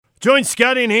Join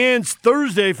Scotty and Hans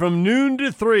Thursday from noon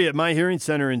to 3 at My Hearing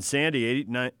Center in Sandy,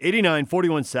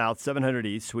 8941 South, 700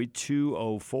 East, Suite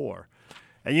 204.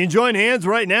 And you can join Hans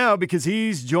right now because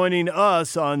he's joining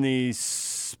us on the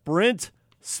Sprint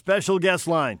special guest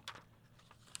line.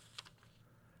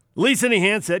 Lease any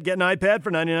handset, get an iPad for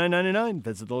 $99.99.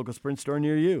 Visit the local Sprint store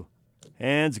near you.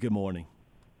 Hans, good morning.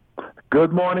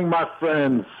 Good morning, my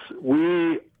friends.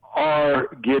 We are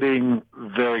getting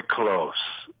very close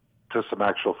to some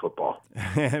actual football.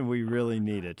 And we really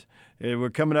need it. We're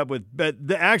coming up with,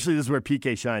 actually, this is where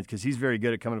PK shines because he's very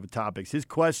good at coming up with topics. His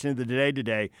question of the day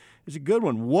today is a good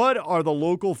one. What are the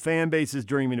local fan bases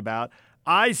dreaming about?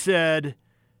 I said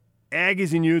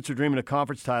Aggies and Utes are dreaming of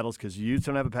conference titles because the Utes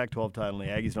don't have a Pac-12 title and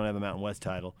the Aggies don't have a Mountain West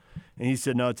title. And he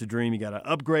said, no, it's a dream. You got to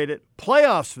upgrade it.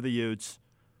 Playoffs for the Utes.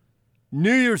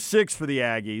 New Year's Six for the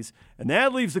Aggies. And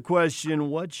that leaves the question,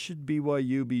 what should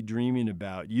BYU be dreaming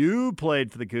about? You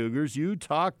played for the Cougars. You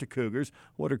talked to Cougars.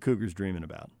 What are Cougars dreaming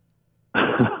about?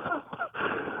 I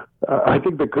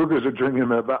think the Cougars are dreaming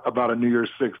about a New Year's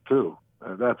Six, too.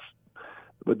 That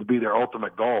would be their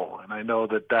ultimate goal. And I know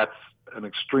that that's an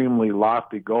extremely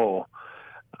lofty goal.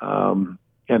 And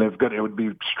it would be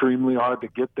extremely hard to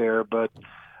get there. But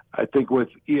I think with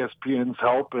ESPN's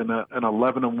help and an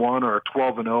 11-1 or a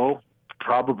 12-0,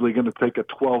 probably going to take a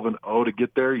 12-0 to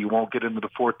get there. You won't get into the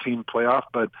 14 playoff,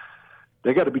 but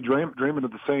they got to be dreaming of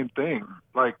the same thing.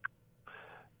 Like,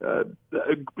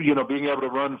 being able to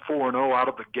run 4-0 out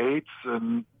of the gates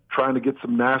and trying to get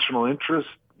some national interest.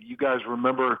 You guys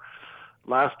remember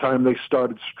last time they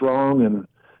started strong and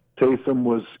Taysom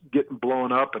was getting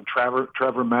blown up and Trevor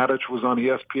Maddich was on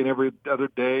ESPN every other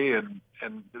day and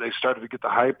they started to get the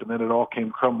hype and then it all came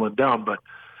crumbling down. But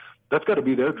that's got to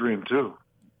be their dream too.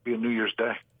 Be a New Year's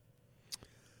Day.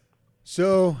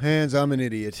 So, Hans, I'm an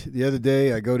idiot. The other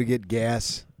day, I go to get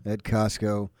gas at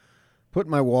Costco, put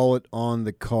my wallet on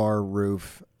the car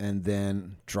roof, and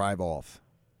then drive off.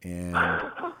 And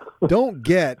don't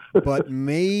get but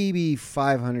maybe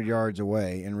 500 yards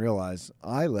away and realize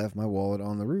I left my wallet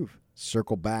on the roof.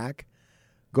 Circle back,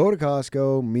 go to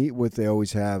Costco, meet with, they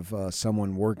always have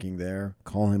someone working there,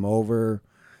 call him over.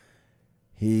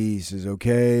 He says,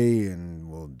 okay, and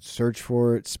we'll search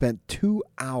for it. Spent 2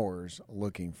 hours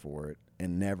looking for it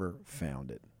and never found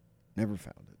it. Never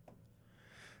found it.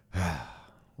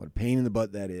 What a pain in the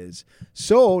butt that is.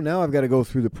 So now I've got to go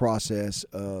through the process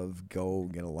of go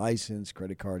get a license,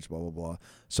 credit cards, blah, blah, blah.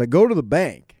 So I go to the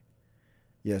bank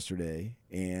yesterday,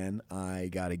 and I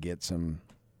got to get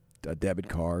a debit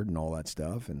card and all that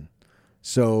stuff. And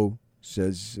so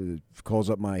says, calls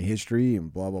up my history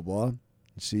and blah, blah, blah. And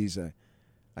sees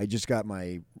I just got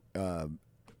my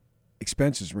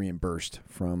expenses reimbursed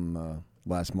from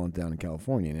last month down in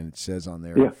California, and it says on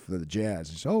there for the Jazz.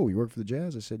 I said, oh, you work for the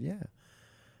Jazz? I said, yeah.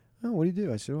 Oh, what do you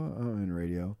do? I said, oh, I'm in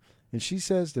radio. And she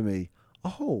says to me,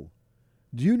 oh,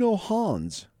 do you know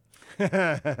Hans?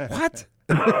 What?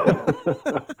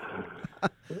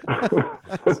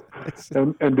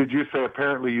 and did you say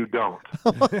apparently you don't?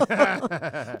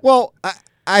 Well,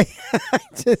 I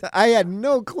had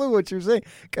no clue what you're saying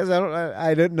because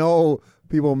I didn't know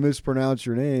people mispronounce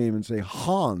your name and say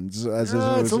Hans it's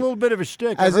a little bit of a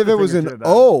shtick. As if it was an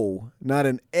O, not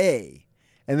an A.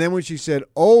 And then when she said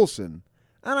Olsen,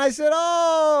 and I said,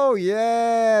 oh,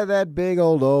 yeah, that big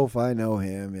old oaf, I know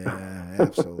him. Yeah,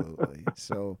 absolutely.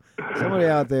 So somebody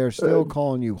out there still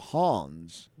calling you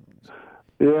Hans.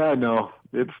 Yeah, I know.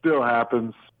 It still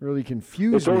happens. Really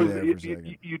confused me there for a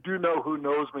second. You do know who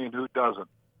knows me and who doesn't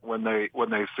when they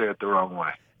say it the wrong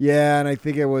way. Yeah, and I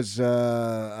think it was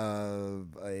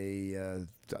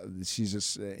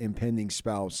she's an impending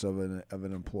spouse of an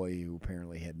employee who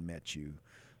apparently had met you.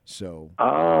 So.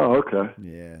 Oh, okay.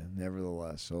 Yeah,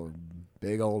 nevertheless. So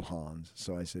big old Hans.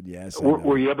 So I said yes.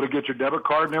 Were you able to get your debit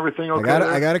card and everything okay?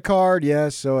 I got a card,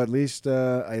 yes. So at least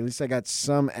I got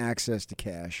some access to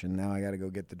cash, and now I got to go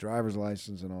get the driver's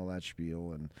license and all that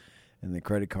spiel, and the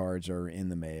credit cards are in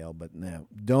the mail. But now,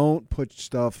 don't put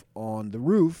stuff on the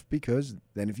roof because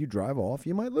then if you drive off,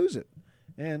 you might lose it.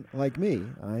 And like me,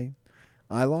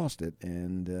 I lost it,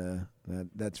 and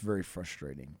that's very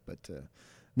frustrating. But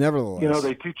nevertheless, you know,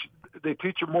 they teach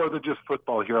you more than just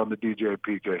football here on the DJ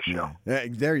PK show. Yeah.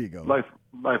 There you go. Life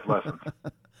lessons.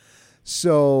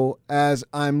 So as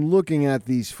I'm looking at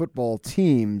these football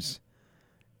teams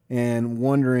and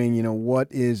wondering,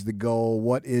 what is the goal,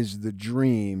 what is the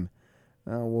dream,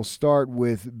 we'll start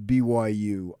with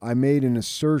BYU. I made an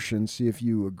assertion, see if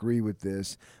you agree with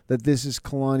this, that this is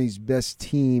Kalani's best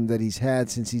team that he's had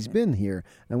since he's been here.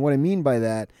 And what I mean by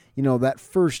that, that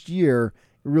first year,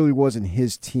 really wasn't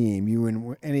his team.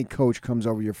 When any coach comes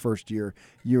over your first year,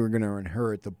 you're going to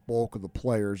inherit the bulk of the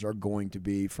players are going to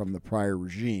be from the prior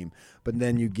regime. But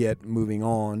then you get moving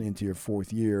on into your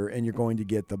fourth year, and you're going to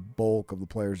get the bulk of the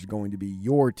players are going to be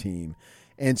your team.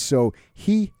 And so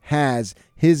he has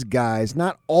his guys,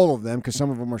 not all of them, because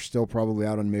some of them are still probably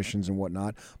out on missions and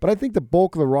whatnot, but I think the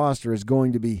bulk of the roster is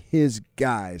going to be his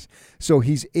guys. So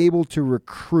he's able to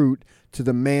recruit to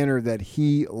the manner that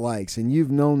he likes. And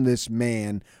you've known this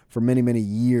man for many, many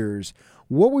years.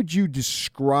 What would you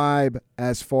describe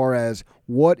as far as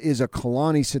what is a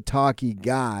Kalani Sitake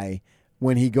guy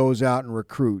when he goes out and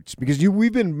recruits? Because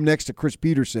we've been next to Chris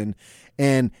Peterson,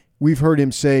 and we've heard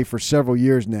him say for several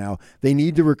years now, they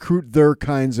need to recruit their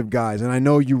kinds of guys. And I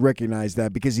know you recognize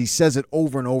that because he says it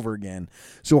over and over again.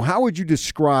 So how would you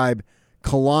describe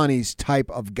Kalani's type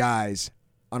of guys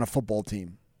on a football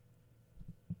team?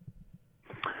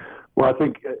 Well, I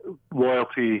think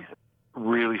loyalty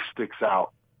really sticks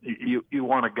out. You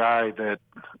want a guy that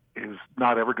is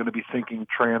not ever going to be thinking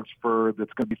transfer,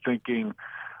 that's going to be thinking,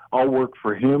 I'll work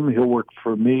for him, he'll work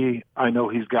for me. I know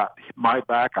he's got my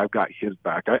back, I've got his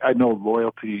back. I know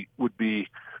loyalty would be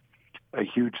a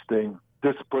huge thing.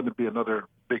 Discipline would be another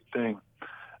big thing.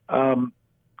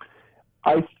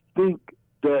 I think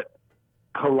that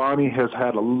Kalani has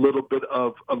had a little bit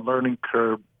of a learning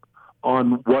curve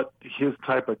on what his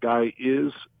type of guy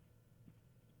is,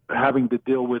 having to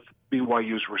deal with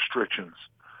BYU's restrictions.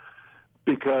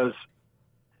 Because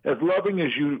as loving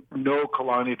as you know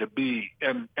Kalani to be,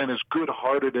 and as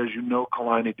good-hearted as you know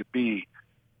Kalani to be,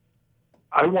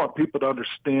 I want people to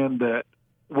understand that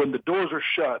when the doors are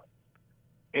shut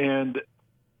and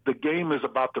the game is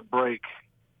about to break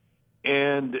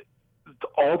and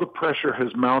all the pressure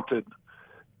has mounted,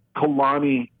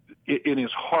 Kalani, in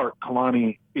his heart,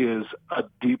 Kalani is a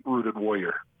deep-rooted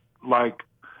warrior. Like,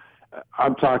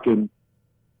 I'm talking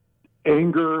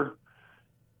anger,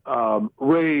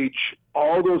 rage,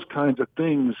 all those kinds of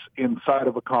things inside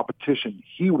of a competition.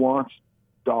 He wants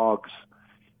dogs.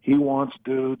 He wants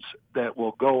dudes that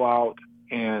will go out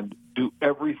and do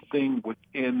everything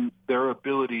within their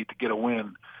ability to get a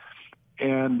win.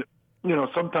 And,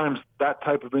 sometimes that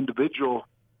type of individual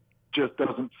just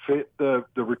doesn't fit the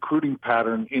recruiting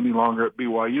pattern any longer at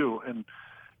BYU.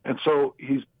 And so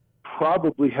he's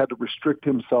probably had to restrict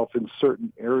himself in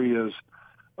certain areas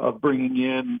of bringing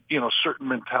in, certain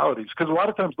mentalities. Because a lot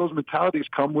of times those mentalities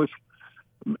come with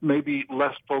maybe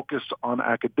less focus on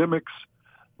academics,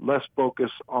 less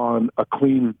focus on a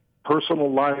clean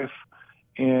personal life,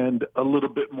 and a little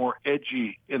bit more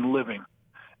edgy in living.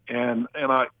 And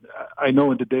I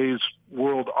know in today's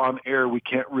world on air, we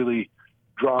can't really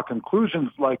draw conclusions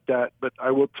like that, but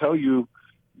I will tell you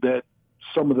that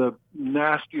some of the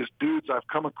nastiest dudes I've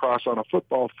come across on a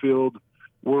football field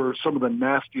were some of the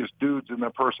nastiest dudes in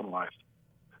their personal life.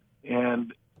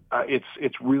 And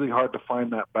it's really hard to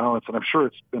find that balance. And I'm sure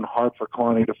it's been hard for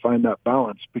Kalani to find that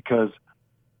balance because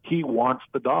he wants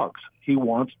the dogs. He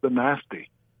wants the nasty.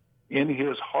 In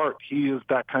his heart, he is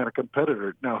that kind of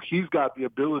competitor. Now, he's got the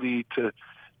ability to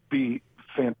be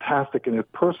fantastic in his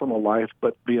personal life,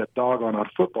 but be a dog on a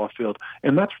football field.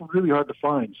 And that's really hard to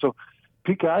find. So,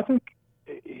 PK, I think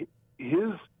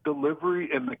his delivery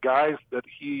and the guys that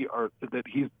he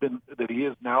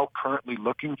is now currently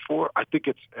looking for, I think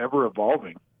it's ever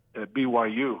evolving at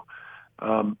BYU.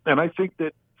 And I think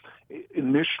that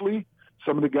initially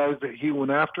some of the guys that he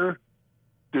went after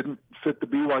didn't fit the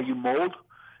BYU mold,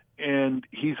 and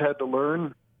he's had to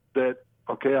learn that,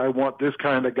 okay, I want this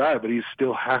kind of guy, but he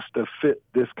still has to fit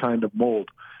this kind of mold.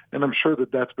 And I'm sure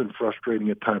that that's been frustrating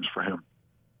at times for him.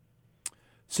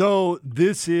 So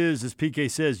this is, as PK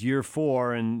says, year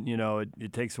 4, and,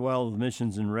 it takes a while with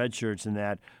missions and red shirts and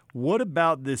that. What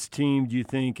about this team do you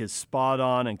think is spot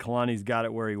on and Kalani's got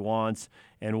it where he wants,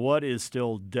 and what is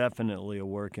still definitely a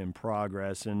work in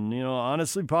progress and,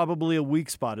 honestly, probably a weak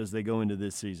spot as they go into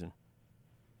this season?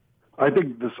 I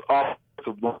think this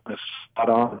offensive line is spot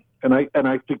on, and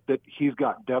I think that he's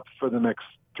got depth for the next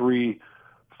 3-4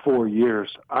 years.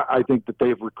 I think that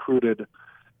they've recruited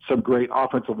some great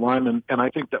offensive linemen, and I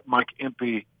think that Mike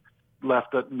Impey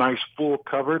left a nice full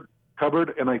cupboard,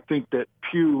 and I think that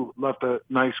Pugh left a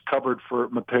nice cupboard for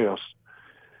Mateos.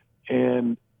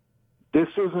 And this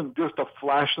isn't just a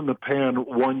flash in the pan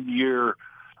 1 year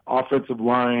offensive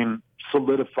line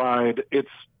solidified. It's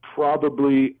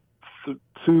probably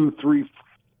 2, 3,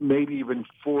 maybe even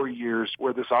 4 years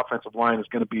where this offensive line is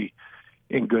going to be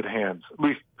in good hands. At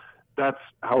least that's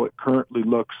how it currently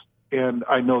looks. And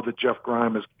I know that Jeff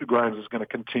Grimes is going to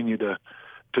continue to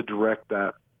direct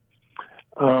that.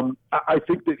 I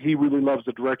think that he really loves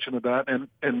the direction of that.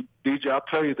 And DJ, I'll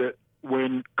tell you that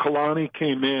when Kalani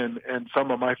came in, and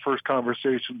some of my first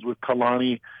conversations with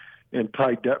Kalani and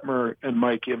Ty Detmer and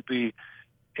Mike Impey,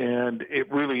 and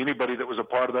really anybody that was a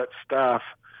part of that staff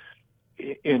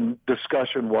in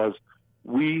discussion was,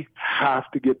 we have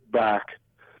to get back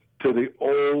to the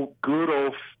good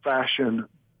old-fashioned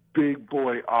big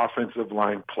boy offensive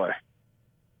line play.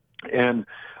 And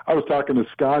I was talking to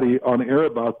Scotty on air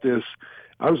about this.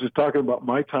 I was just talking about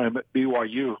my time at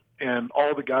BYU and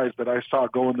all the guys that I saw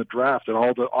go in the draft and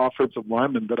all the offensive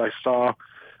linemen that I saw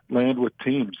land with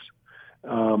teams.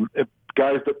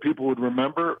 Guys that people would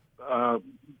remember,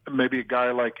 maybe a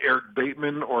guy like Eric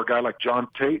Bateman or a guy like John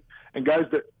Tate, and guys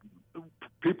that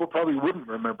people probably wouldn't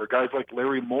remember, guys like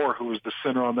Larry Moore, who was the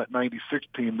center on that 96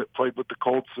 team that played with the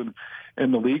Colts and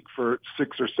the league for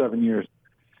 6 or 7 years.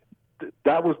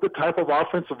 That was the type of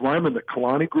offensive lineman that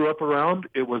Kalani grew up around.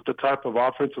 It was the type of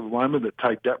offensive lineman that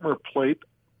Ty Detmer played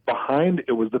behind.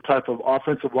 It was the type of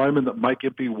offensive lineman that Mike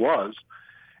Impey was.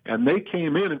 And they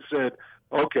came in and said,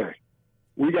 okay,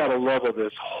 we got to level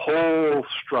this whole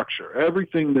structure.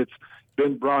 Everything that's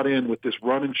been brought in with this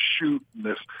run and shoot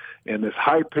and this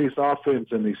high-paced offense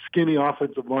and these skinny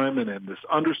offensive linemen and this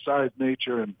undersized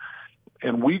nature.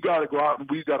 And we got to go out and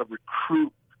we got to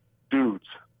recruit dudes.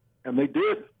 And they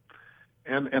did.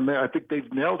 And I think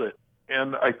they've nailed it.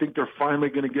 And I think they're finally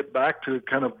going to get back to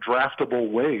kind of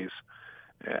draftable ways.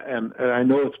 And I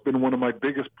know it's been one of my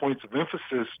biggest points of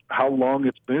emphasis, how long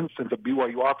it's been since a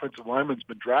BYU offensive lineman's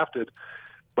been drafted.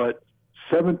 But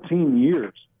 17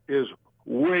 years is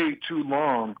way too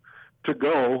long to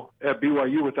go at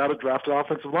BYU without a drafted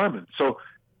offensive lineman. So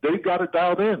they got it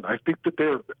dialed in. I think that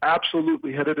they're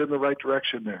absolutely headed in the right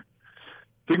direction there.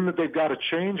 Thing that they've got to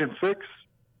change and fix,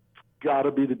 got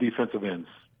to be the defensive ends.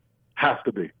 Has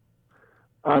to be.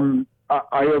 I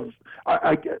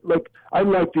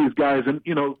like these guys, and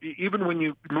even when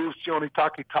you moved Sione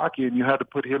Takitaki and you had to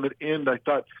put him at end, I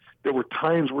thought there were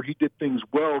times where he did things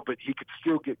well, but he could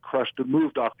still get crushed and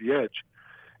moved off the edge,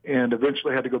 and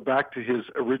eventually had to go back to his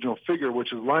original figure,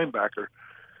 which is linebacker.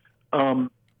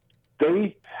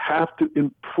 They have to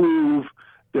improve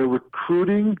their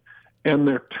recruiting and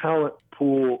their talent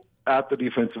pool at the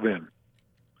defensive end.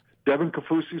 Devin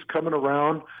Kafusi's coming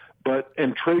around,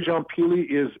 and Trajan Peely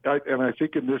is, and I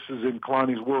think this is in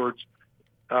Kalani's words,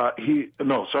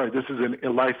 this is in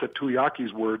Elisa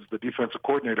Tuiaki's words, the defensive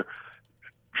coordinator.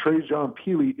 Trajan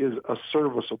Peely is a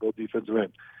serviceable defensive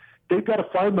end. They've got to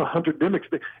find the Hunter Dimmicks.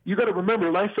 You got to remember,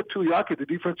 Elisa Tuiaki, the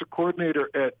defensive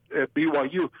coordinator at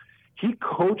BYU, he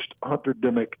coached Hunter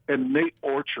Dimmick and Nate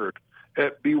Orchard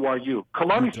at BYU.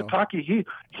 Kalani Sitake,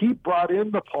 he brought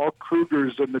in the Paul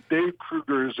Krugers and the Dave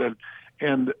Krugers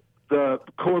and the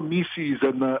Koamisis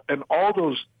and all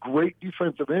those great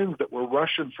defensive ends that were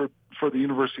rushing for the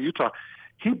University of Utah.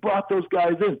 He brought those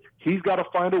guys in. He's got to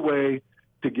find a way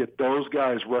to get those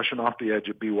guys rushing off the edge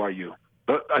at BYU.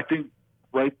 But I think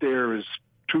right there is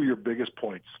two of your biggest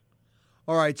points.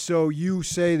 All right, so you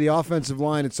say the offensive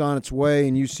line, it's on its way,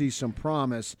 and you see some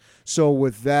promise. So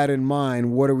with that in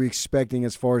mind, what are we expecting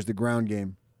as far as the ground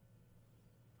game?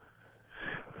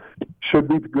 Should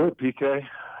be good, PK.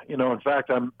 In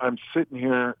fact, I'm sitting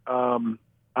here. I'm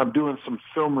doing some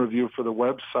film review for the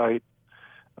website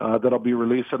that I'll be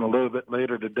releasing a little bit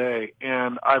later today,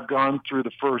 and I've gone through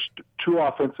the first two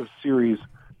offensive series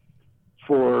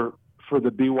for the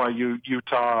BYU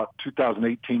Utah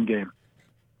 2018 game.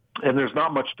 And there's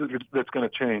not much that's going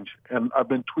to change. And I've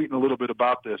been tweeting a little bit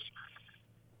about this.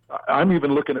 I'm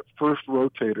even looking at first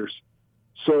rotators.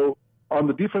 So on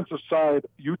the defensive side,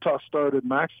 Utah started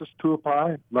Maxis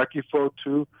Tuipai, Leki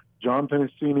Fotu, John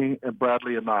Penisini, and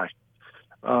Bradley Anai.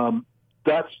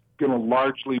 That's going to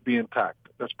largely be intact.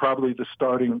 That's probably the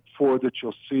starting four that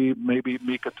you'll see, maybe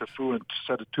Mika Tafu and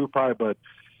Seta Tupai, but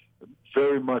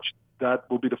very much that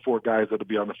will be the four guys that will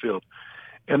be on the field.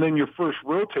 And then your first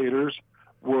rotators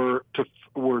were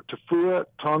Tafua,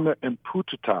 Tonga, and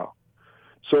Pututau.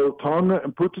 So Tonga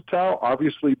and Pututau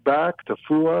obviously back.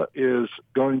 Tafua is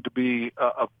going to be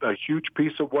a huge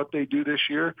piece of what they do this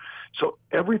year. So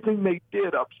everything they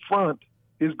did up front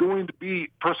is going to be,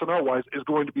 personnel-wise, is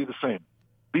going to be the same.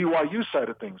 BYU side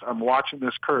of things, I'm watching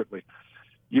this currently.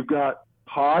 You've got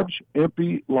Hodge,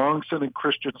 Impey, Longson, and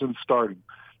Christensen starting.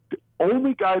 The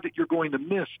only guy that you're going to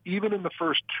miss, even in the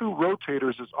first two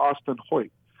rotators, is Austin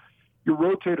Hoyt. Your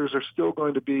rotators are still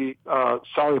going to be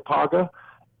Salipaga,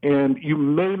 and you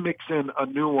may mix in a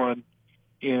new one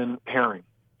in Herring.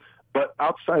 But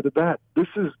outside of that,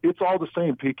 it's all the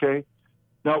same, PK.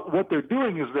 Now, what they're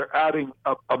doing is they're adding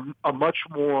a much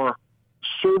more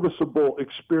serviceable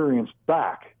experience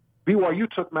back. BYU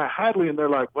took Matt Hadley, and they're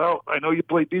like, well, I know you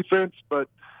play defense, but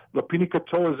Lapini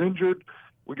Katoa is injured.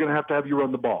 we're going to have you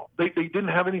run the ball. They didn't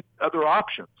have any other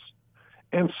options.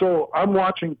 And so I'm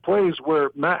watching plays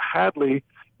where Matt Hadley,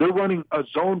 they're running a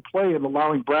zone play and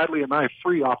allowing Bradley and I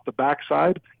free off the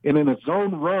backside. And in a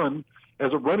zone run,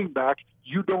 as a running back,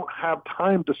 you don't have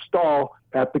time to stall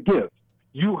at the give.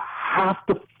 You have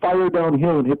to fire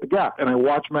downhill and hit the gap. And I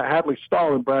watch Matt Hadley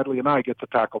stall, and Bradley and I get the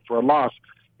tackle for a loss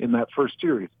in that first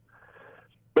series.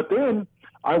 But then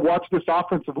I watch this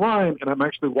offensive line, and I'm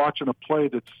actually watching a play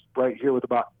that's right here with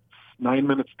about 9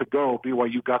 minutes to go.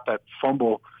 BYU got that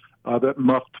fumble, that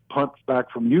muffed punt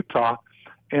back from Utah.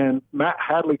 And Matt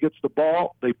Hadley gets the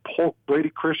ball. They pull Brady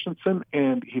Christensen,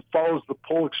 and he follows the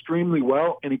pull extremely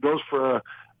well, and he goes for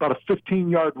about a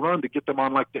 15-yard run to get them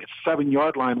on like the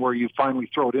 7-yard line where you finally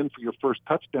throw it in for your first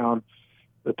touchdown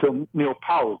to Neil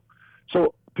Powell.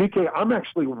 So, PK, I'm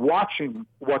actually watching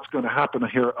what's going to happen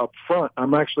here up front.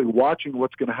 I'm actually watching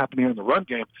what's going to happen here in the run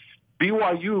game.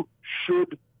 BYU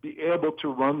should be able to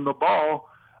run the ball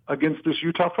against this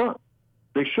Utah front.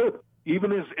 They should.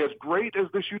 Even as great as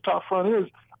this Utah front is,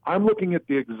 I'm looking at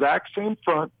the exact same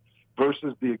front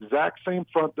versus the exact same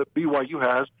front that BYU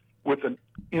has with an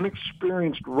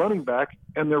inexperienced running back,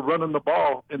 and they're running the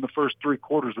ball in the first 3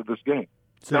 quarters of this game.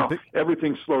 So now,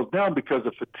 everything slows down because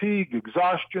of fatigue,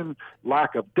 exhaustion,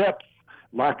 lack of depth,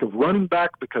 lack of running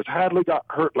back because Hadley got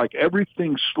hurt. Like,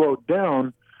 everything slowed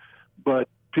down. But,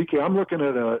 PK, I'm looking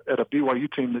at a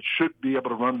BYU team that should be able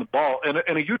to run the ball, and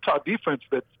a Utah defense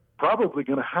that's probably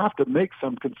going to have to make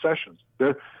some concessions.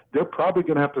 They're probably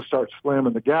going to have to start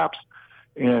slamming the gaps,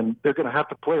 and they're going to have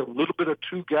to play a little bit of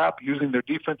two-gap using their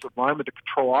defensive linemen to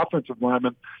control offensive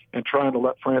linemen and trying to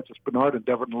let Francis Bernard and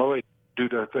Devin Lloyd do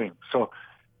their thing. So,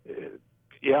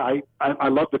 yeah, I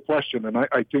love the question, and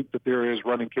I think that there is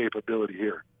running capability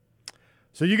here.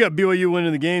 So you got BYU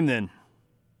winning the game then?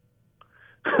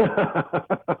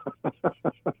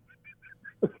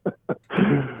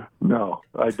 No,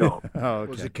 I don't. Oh, okay. It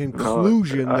was a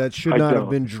conclusion that should not have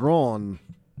been drawn.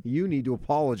 You need to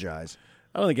apologize.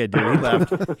 I don't think I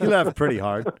do. He laughed pretty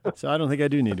hard, so I don't think I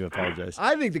do need to apologize.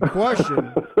 I think the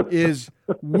question is,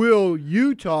 will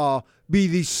Utah be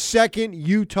the second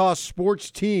Utah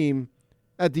sports team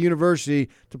at the university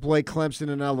to play Clemson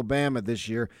and Alabama this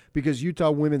year? Because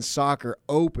Utah women's soccer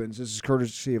opens, this is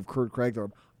courtesy of Kurt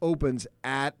Craigthorpe, opens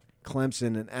at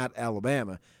Clemson and at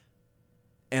Alabama.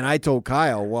 And I told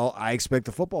Kyle, well, I expect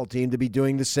the football team to be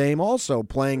doing the same also,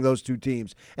 playing those two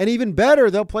teams. And even better,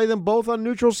 they'll play them both on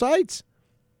neutral sites.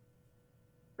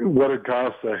 What did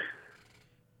Kyle say?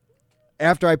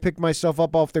 After I picked myself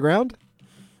up off the ground?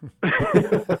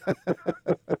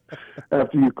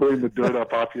 After you cleaned the dirt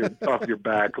up off your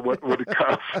back, what did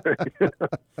Kyle say?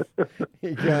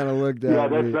 He kind of looked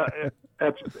at me.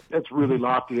 That's really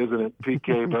lofty, isn't it,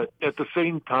 PK? But at the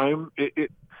same time,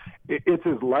 it's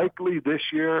as likely this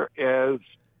year as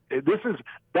this is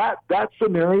that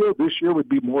scenario this year would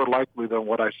be more likely than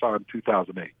what I saw in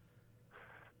 2008.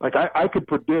 Like, I could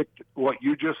predict what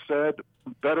you just said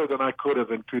better than I could have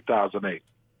in 2008.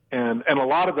 And a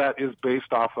lot of that is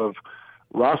based off of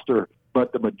roster,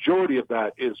 but the majority of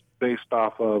that is based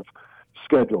off of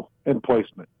schedule and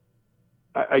placement.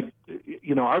 Outside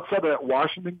of that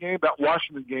Washington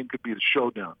game could be the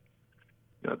showdown.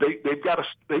 They've got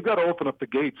to open up the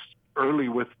gates early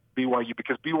with BYU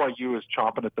because BYU is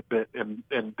chomping at the bit, and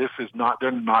this is not,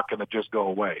 they're not going to just go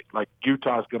away. Like,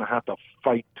 Utah's going to have to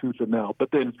fight tooth and nail.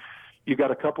 But then you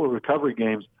got a couple of recovery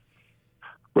games.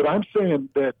 But I'm saying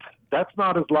that's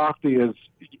not as lofty as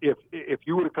if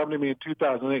you would have come to me in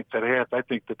 2008 and said, hey, I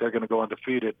think that they're going to go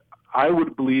undefeated. I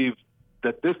would believe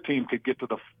that this team could get to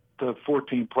the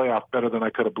 14 playoff better than I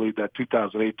could have believed that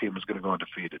 2008 team was going to go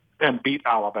undefeated and beat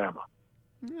Alabama.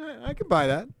 I can buy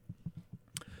that.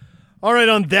 All right,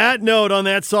 on that note, on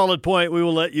that solid point, we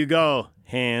will let you go.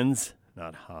 Hans,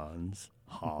 not Hans.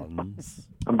 Hans.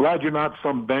 I'm glad you're not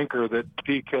some banker that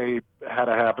PK had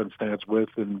a happenstance with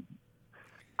and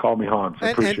call me Hans. I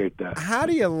appreciate that. How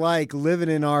do you like living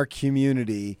in our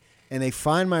community and they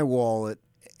find my wallet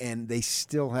and they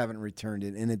still haven't returned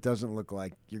it, and it doesn't look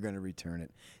like you're going to return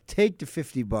it? Take the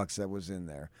 $50 that was in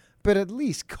there, but at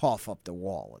least cough up the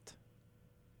wallet.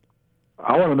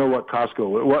 I want to know what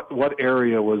Costco, what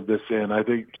area was this in? I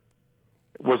think,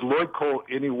 was Lloyd Cole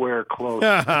anywhere close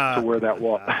to where that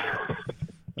was?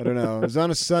 I don't know. It was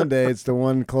on a Sunday. It's the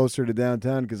one closer to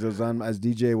downtown because I was on, as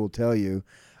DJ will tell you,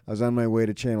 I was on my way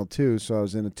to Channel 2, so I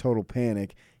was in a total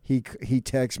panic. He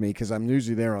texts me because I'm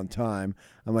usually there on time.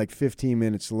 I'm like 15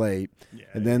 minutes late,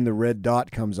 and then the red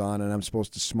dot comes on, and I'm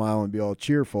supposed to smile and be all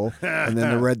cheerful, and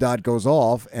then the red dot goes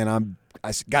off, and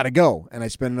I got to go, and I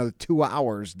spent another 2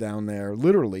 hours down there,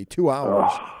 literally 2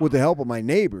 hours, with the help of my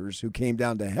neighbors who came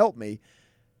down to help me.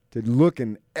 to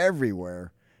looking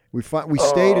everywhere. We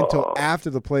stayed until after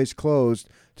the place closed,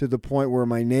 to the point where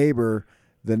my neighbor,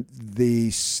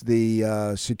 the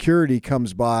security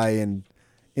comes by and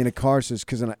in a car says,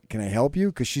 can I help you?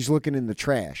 Because she's looking in the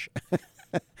trash.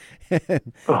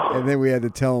 and then we had to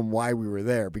tell him why we were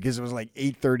there, because it was like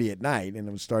 8:30 at night and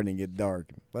it was starting to get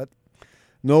dark. But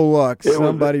no luck.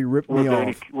 Somebody ripped me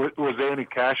off. Was there any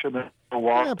cash in the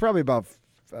wallet? Yeah, probably about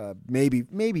maybe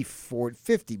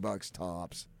 $50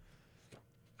 tops.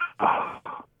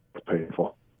 It's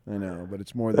painful. I know, but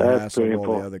it's more the hassle of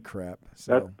all the other crap.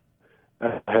 So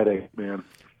that's a headache, man.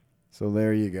 So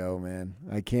there you go, man.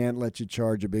 I can't let you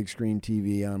charge a big screen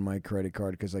TV on my credit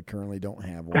card because I currently don't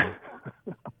have one.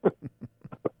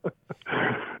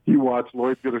 You watch,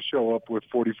 Lloyd's going to show up with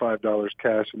 $45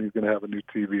 cash, and he's going to have a new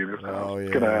TV in his house. Oh, yeah.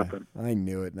 It's going to happen. I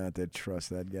knew it, not to trust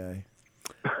that guy.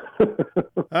 All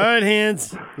right,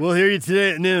 Hans. We'll hear you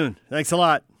today at noon. Thanks a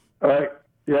lot. All right.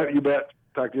 Yeah, you bet.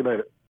 Talk to you later.